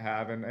thoughts I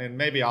have, and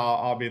maybe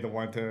I'll be the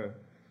one to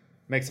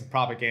make some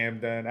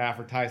propaganda and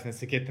advertisements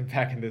to get them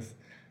back in this,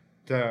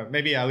 to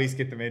maybe at least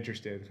get them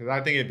interested, because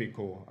I think it'd be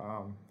cool.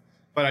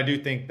 But I do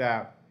think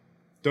that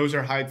those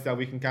are heights that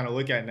we can kind of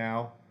look at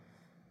now,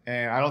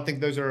 and I don't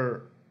think those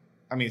are,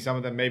 some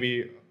of them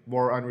maybe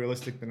more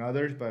unrealistic than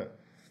others, but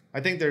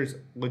I think there's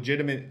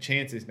legitimate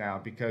chances now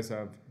because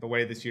of the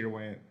way this year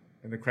went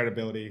and the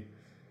credibility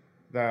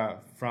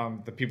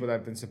from the people that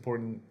have been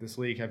supporting this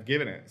league have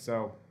given it.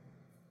 So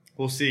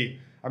we'll see.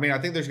 I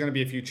think there's going to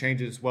be a few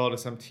changes as well to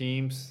some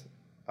teams.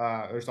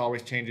 There's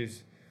always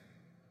changes.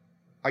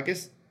 I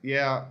guess,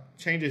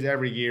 changes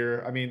every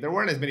year. There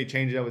weren't as many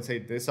changes, I would say,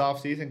 this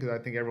offseason because I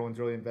think everyone's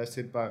really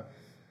invested. But,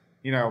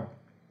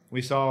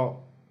 we saw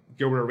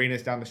Gilbert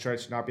Arenas down the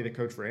stretch not be the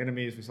coach for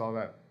enemies. We saw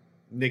that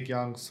Nick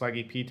Young,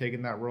 Swaggy P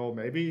taking that role.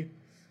 Maybe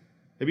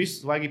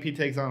Swaggy P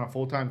takes on a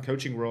full-time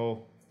coaching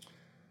role,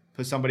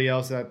 put somebody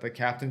else at the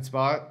captain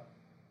spot.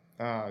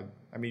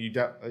 You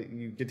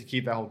get to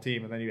keep that whole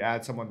team, and then you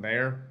add someone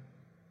there.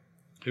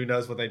 Who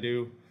knows what they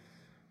do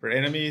for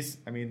enemies?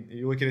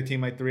 You look at a team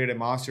like 3-headed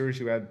Monsters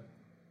who had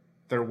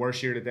their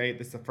worst year to date.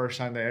 This is the first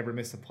time they ever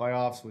missed the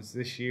playoffs was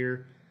this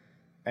year.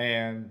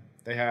 And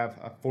they have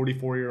a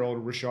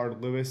 44-year-old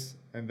Rashard Lewis,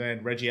 and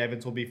then Reggie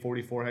Evans will be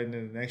 44 heading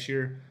into next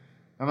year.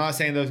 I'm not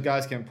saying those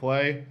guys can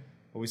play,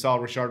 but we saw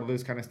Rashard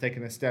Lewis kind of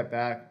taking a step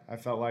back. I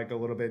felt like a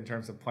little bit in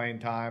terms of playing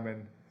time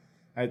and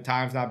at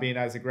times not being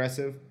as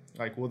aggressive.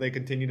 Like, will they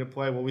continue to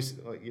play? Will we,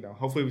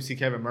 hopefully we see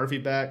Kevin Murphy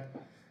back.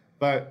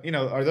 But,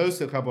 are those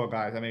a couple of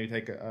guys that maybe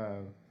take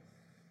a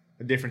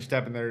different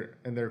step in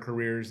their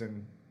careers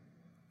and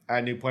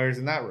add new players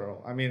in that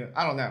role? I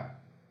don't know.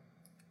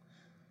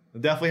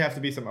 There'll definitely have to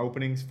be some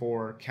openings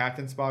for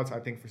captain spots, I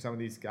think, for some of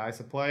these guys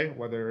to play,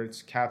 whether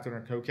it's captain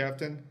or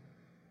co-captain.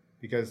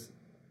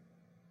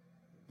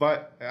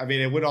 But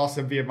it would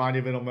also be a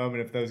monumental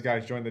moment if those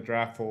guys joined the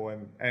draft pool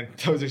and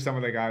those are some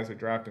of the guys we're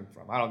drafting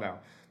from. I don't know.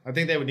 I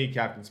think they would need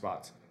captain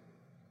spots.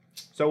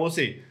 So we'll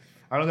see.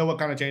 I don't know what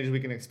kind of changes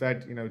we can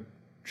expect.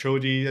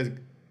 Trilogy has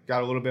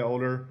got a little bit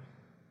older.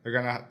 They're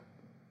going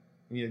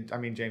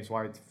to, James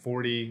White's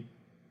 40.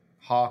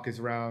 Hawk is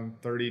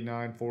around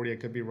 39, 40. I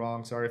could be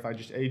wrong. Sorry if I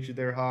just aged you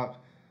there, Hawk.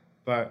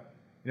 But,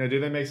 do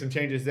they make some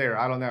changes there?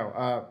 I don't know.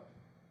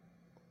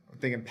 I'm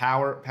thinking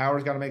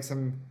Power's got to make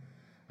some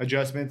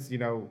adjustments.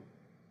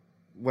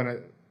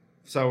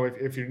 So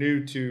if you're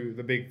new to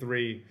the big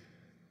three,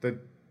 the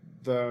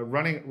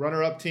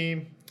runner-up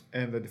team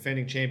and the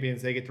defending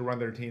champions, they get to run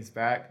their teams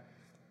back.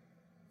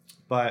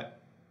 But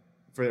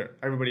for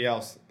everybody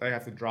else, they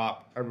have to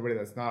drop everybody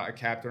that's not a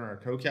captain or a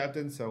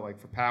co-captain. So, like,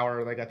 for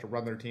Power, they got to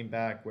run their team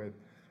back with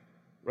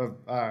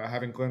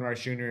having Glenn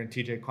Rice Jr. and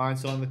TJ Klein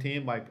still on the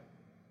team. Like,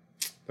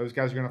 those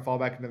guys are going to fall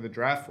back into the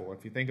draft pool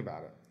if you think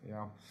about it.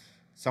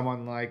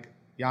 Someone like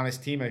Giannis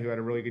Tima, who had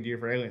a really good year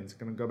for Aliens,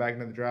 going to go back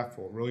into the draft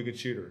pool. Really good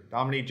shooter.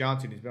 Dominique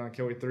Johnson, who's been on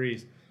Killer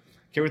Threes.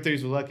 Killer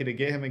Threes was lucky to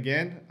get him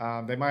again.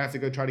 They might have to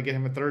go try to get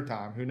him a third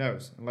time. Who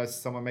knows?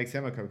 Unless someone makes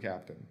him a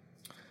co-captain.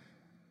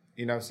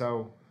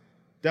 So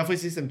definitely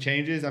see some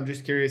changes. I'm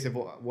just curious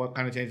what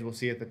kind of changes we'll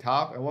see at the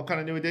top and what kind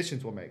of new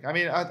additions we'll make.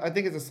 I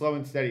think it's a slow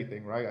and steady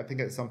thing, right? I think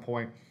at some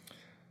point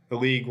the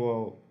league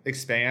will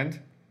expand.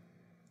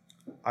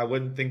 I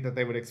wouldn't think that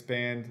they would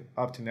expand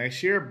up to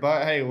next year.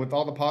 But hey, with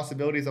all the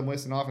possibilities I'm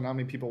listing off and how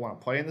many people want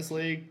to play in this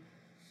league,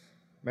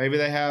 maybe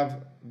they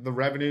have the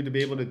revenue to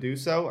be able to do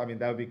so. I mean,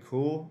 that would be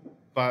cool.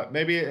 But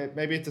maybe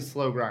it's a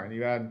slow grind.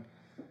 You add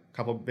a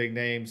couple big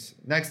names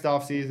next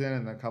offseason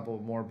and a couple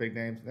more big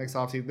names next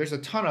offseason. There's a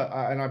ton of,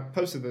 and I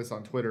posted this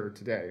on Twitter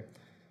today,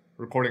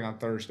 recording on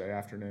Thursday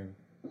afternoon.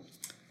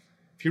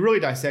 If you really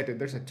dissect it,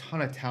 there's a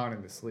ton of talent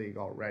in this league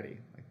already.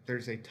 Like,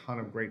 there's a ton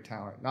of great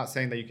talent. Not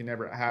saying that you can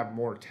never have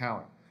more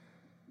talent,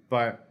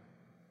 but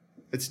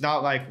it's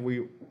not like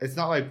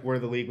where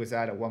the league was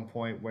at one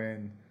point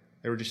when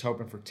they were just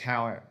hoping for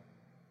talent,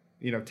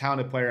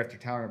 talented player after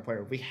talented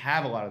player. We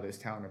have a lot of those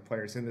talented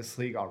players in this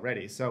league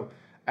already. So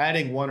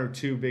adding one or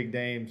two big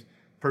names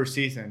per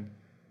season,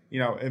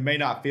 it may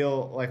not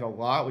feel like a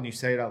lot when you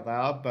say it out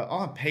loud, but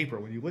on paper,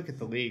 when you look at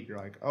the league, you're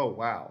like, oh,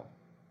 wow.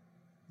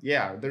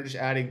 Yeah, they're just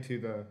adding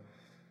to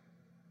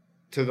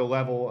the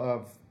level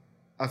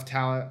of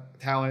talent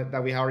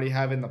that we already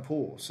have in the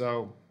pool.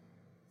 So,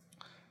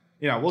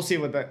 we'll see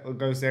what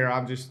goes there.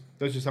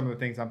 Those are some of the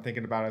things I'm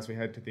thinking about as we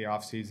head to the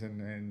offseason,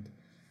 and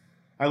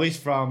at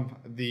least from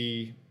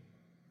the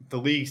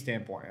league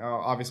standpoint.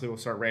 Obviously, we'll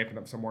start ramping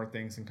up some more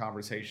things and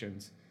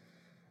conversations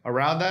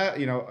around that.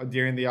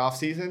 During the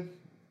offseason,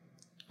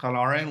 on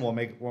our end, we'll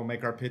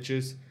make our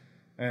pitches,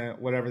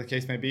 whatever the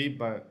case may be.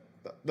 But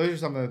those are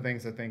some of the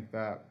things I think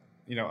that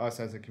us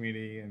as a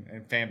community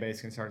and fan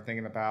base can start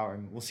thinking about,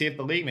 and we'll see if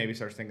the league maybe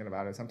starts thinking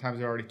about it. Sometimes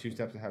they're already 2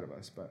 steps ahead of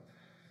us, but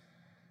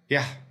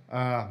yeah,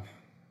 I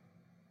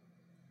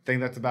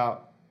think that's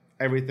about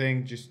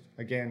everything. Just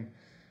again,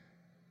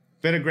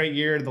 been a great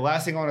year. The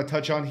last thing I want to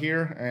touch on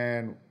here,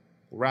 and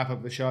we'll wrap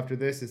up the show after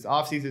this, is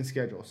off-season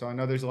schedule. So I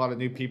know there's a lot of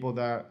new people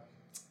that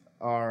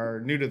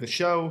are new to the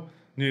show,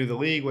 new to the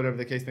league, whatever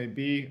the case may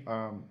be,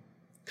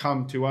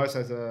 come to us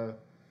as a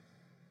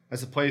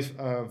place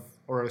of,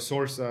 or a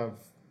source of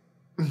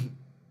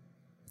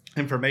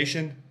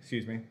information.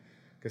 Excuse me.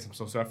 Guess I'm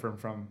still suffering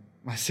from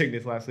my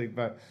sickness last week,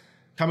 but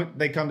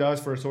they come to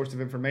us for a source of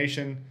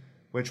information,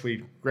 which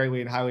we greatly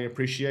and highly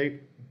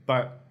appreciate.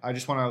 But I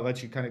just want to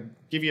let you kind of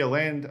give you a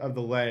lay of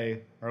the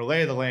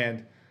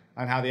land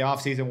on how the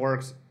offseason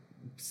works,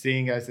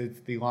 seeing as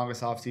it's the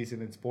longest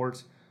offseason in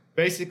sports.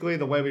 Basically,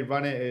 the way we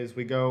run it is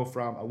we go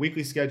from a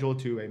weekly schedule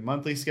to a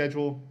monthly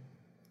schedule.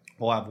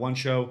 We'll have one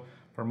show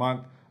per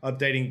month,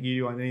 updating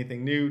you on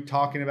anything new,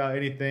 talking about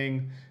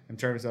anything in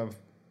terms of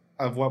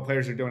what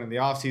players are doing in the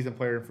offseason,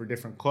 players for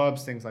different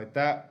clubs, things like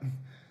that.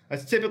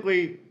 That's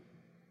typically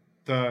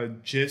the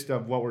gist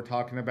of what we're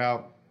talking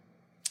about.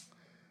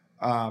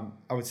 I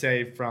would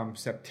say from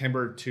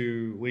September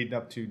to leading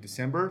up to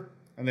December.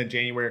 And then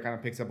January kind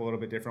of picks up a little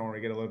bit different when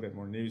we get a little bit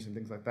more news and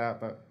things like that.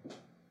 But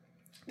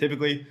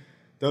typically,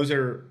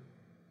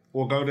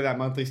 we'll go to that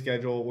monthly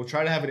schedule. We'll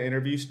try to have an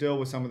interview still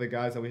with some of the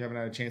guys that we haven't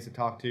had a chance to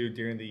talk to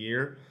during the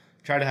year.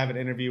 Try to have an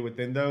interview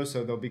within those,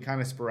 so they'll be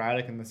kind of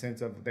sporadic in the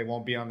sense of they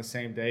won't be on the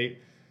same date,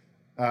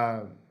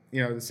 the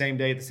same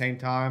day at the same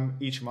time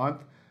each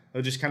month.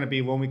 It'll just kind of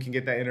be when we can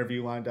get that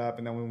interview lined up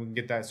and then when we can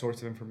get that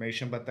source of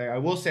information. But I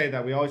will say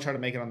that we always try to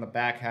make it on the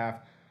back half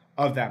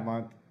of that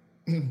month,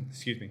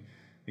 excuse me,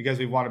 because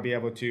we want to be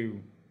able to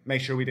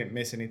make sure we didn't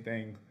miss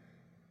anything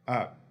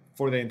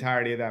for the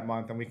entirety of that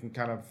month, and we can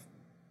kind of,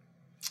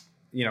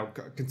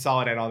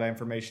 consolidate all that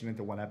information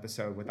into one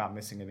episode without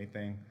missing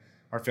anything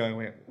or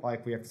feeling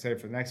like we have to save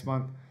it for the next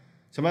month.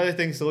 Some other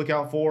things to look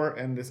out for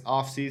in this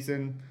off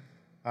season.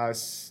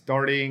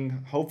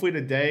 Starting hopefully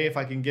today, if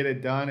I can get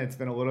it done. It's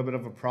been a little bit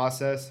of a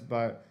process,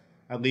 but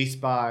at least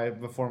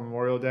before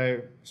Memorial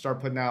Day,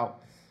 start putting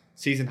out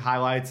season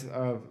highlights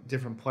of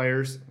different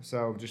players.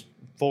 So just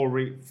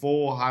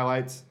full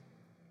highlights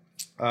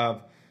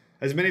of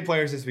as many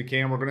players as we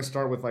can. We're going to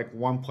start with like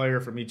one player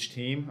from each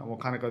team, and we'll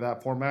kind of go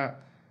that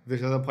format. If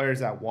there's other players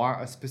that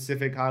want a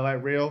specific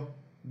highlight reel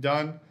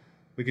done,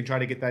 we can try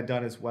to get that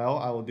done as well.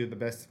 I will do the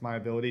best of my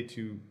ability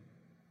to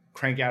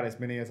crank out as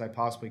many as I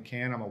possibly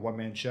can. I'm a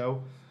one-man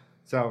show.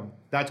 So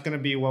that's going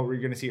to be what we're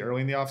going to see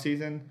early in the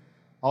offseason.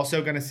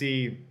 Also going to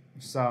see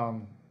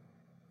some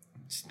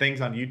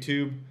things on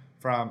YouTube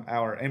from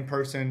our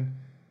in-person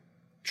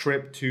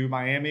trip to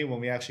Miami when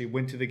we actually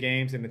went to the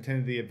games and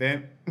attended the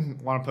event.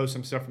 Want to post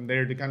some stuff from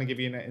there to kind of give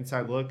you an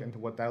inside look into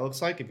what that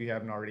looks like if you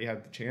haven't already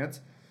had the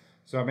chance.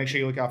 So make sure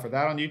you look out for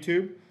that on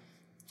YouTube.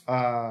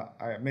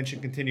 I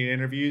mentioned continued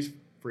interviews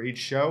for each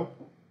show.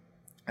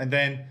 And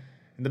then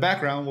in the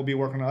background, we'll be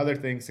working on other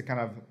things to kind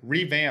of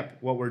revamp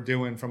what we're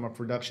doing from a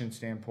production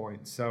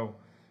standpoint. So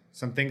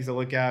some things to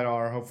look at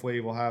are hopefully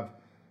we'll have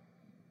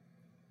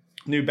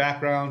new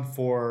background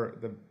for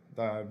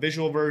the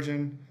visual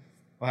version.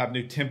 We'll have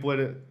new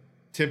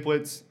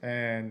templates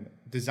and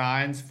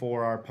designs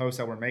for our posts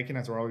that we're making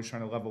as we're always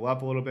trying to level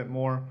up a little bit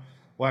more.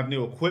 We'll have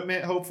new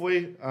equipment,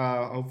 hopefully.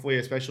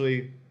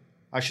 Especially,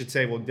 I should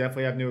say we'll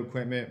definitely have new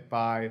equipment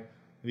by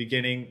the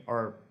beginning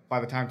or by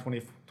the time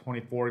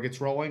 2024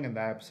 gets rolling and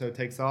that episode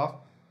takes off.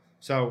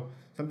 So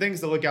some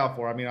things to look out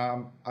for. I mean,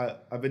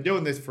 I've been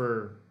doing this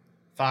for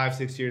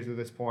 5-6 years at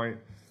this point.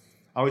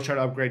 I always try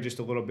to upgrade just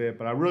a little bit,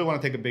 but I really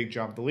want to take a big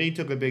jump. The league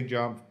took a big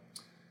jump,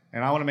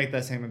 and I want to make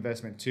that same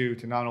investment too,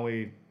 to not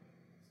only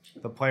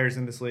the players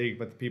in this league,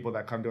 but the people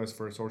that come to us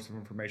for a source of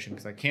information.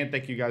 Because I can't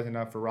thank you guys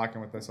enough for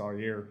rocking with us all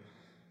year,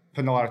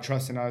 putting a lot of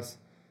trust in us,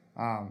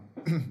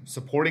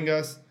 supporting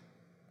us,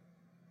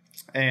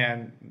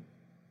 and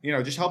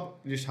just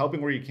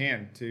helping where you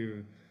can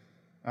to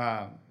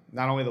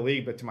not only the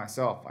league but to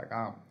myself. Like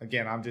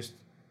again, I'm just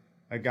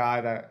a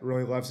guy that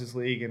really loves this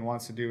league and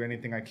wants to do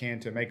anything I can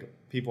to make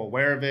people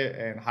aware of it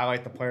and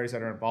highlight the players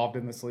that are involved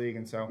in this league.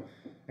 And so,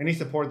 any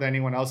support that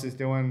anyone else is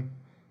doing,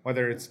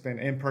 whether it's been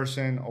in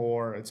person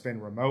or it's been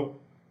remote,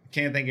 I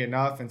can't thank you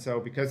enough. And so,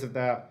 because of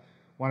that,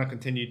 I want to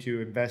continue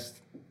to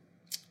invest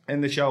in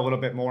the show a little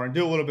bit more and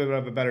do a little bit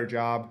of a better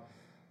job,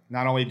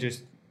 not only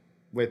just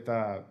with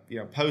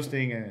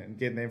posting and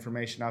getting the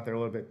information out there a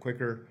little bit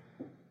quicker,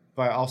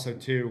 but also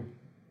too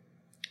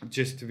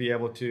just to be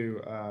able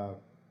to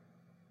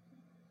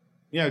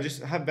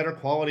just have better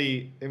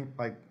quality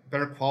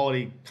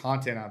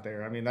content out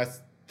there. I mean, that's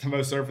the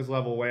most surface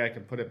level way I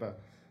can put it, but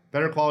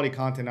better quality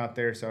content out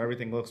there so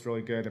everything looks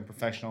really good and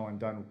professional and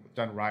done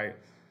right.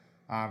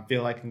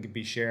 Feel like it can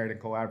be shared and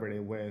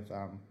collaborated with,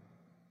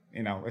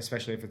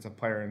 especially if it's a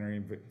player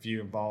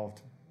interview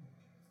involved.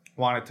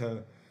 Want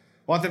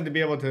them to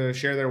be able to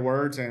share their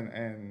words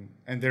and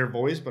their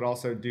voice, but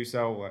also do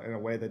so in a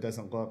way that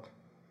doesn't look,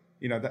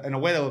 in a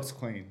way that looks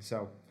clean.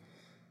 So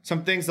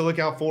some things to look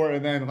out for.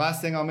 And then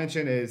last thing I'll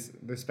mention is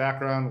this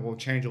background will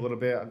change a little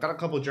bit. I've got a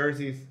couple of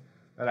jerseys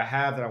that I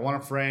have that I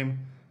want to frame.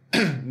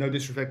 No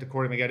disrespect to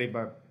Corey Maggette,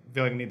 but I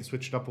feel like I need to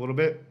switch it up a little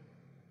bit.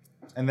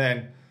 And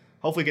then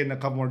hopefully getting a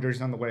couple more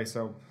jerseys on the way.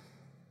 So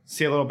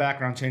see a little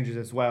background changes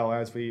as well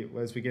as we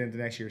get into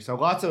next year. So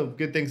lots of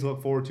good things to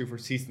look forward to for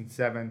season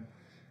 7.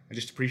 I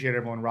just appreciate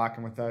everyone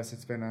rocking with us.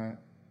 It's been an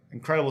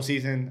incredible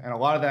season, and a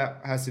lot of that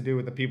has to do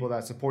with the people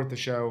that support the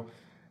show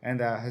and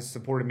that has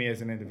supported me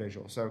as an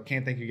individual. So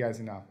can't thank you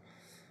guys enough.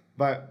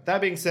 But that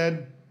being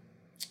said,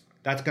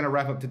 that's going to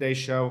wrap up today's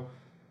show.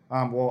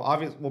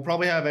 We'll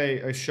probably have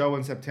a show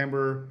in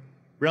September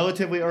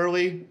relatively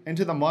early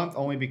into the month,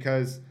 only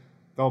because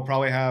they'll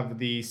probably have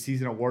the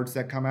season awards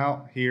that come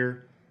out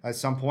here at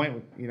some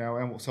point,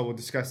 and so we'll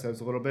discuss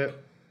those a little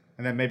bit,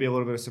 and then maybe a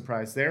little bit of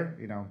surprise there.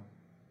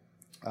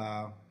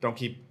 Don't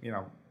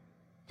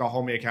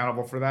hold me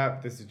accountable for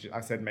that.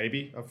 I said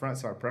maybe up front,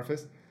 so I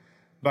preface.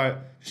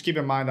 But just keep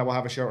in mind that we'll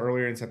have a show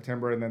earlier in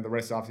September, and then the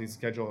rest of the offseason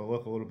schedule will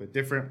look a little bit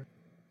different.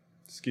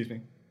 Excuse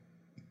me.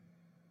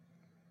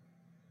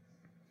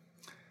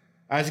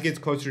 As it gets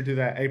closer to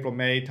that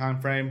April-May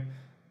timeframe,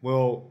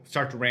 we'll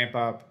start to ramp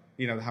up,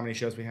 how many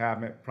shows we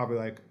have, probably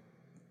like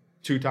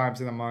 2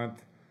 times in a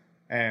month,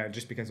 and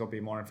just because there'll be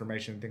more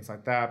information and things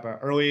like that. But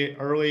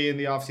early in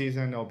the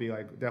offseason, it'll be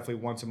like definitely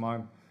once a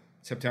month.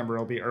 September,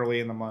 it'll be early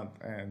in the month,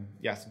 and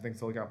some things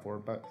to look out for.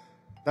 But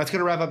that's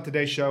going to wrap up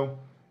today's show.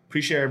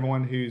 Appreciate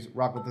everyone who's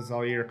rocked with us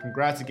all year.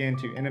 Congrats again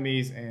to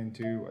Enemies and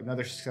to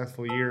another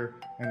successful year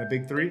in the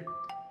Big 3. And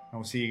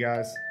we'll see you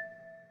guys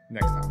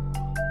next time.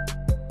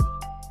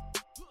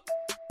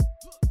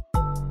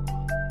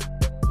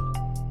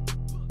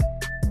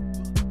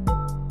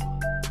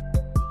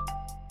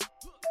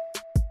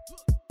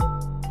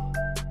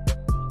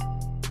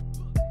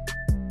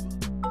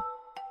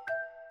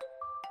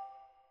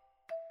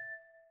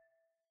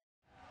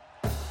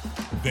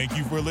 Thank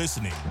you for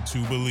listening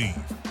to Believe.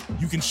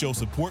 You can show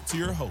support to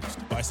your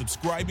host by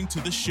subscribing to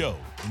the show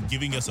and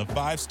giving us a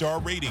 5-star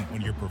rating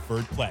on your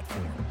preferred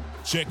platform.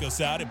 Check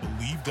us out at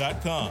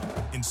Believe.com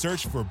and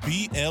search for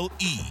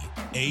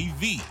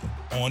BLEAV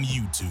on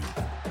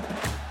YouTube.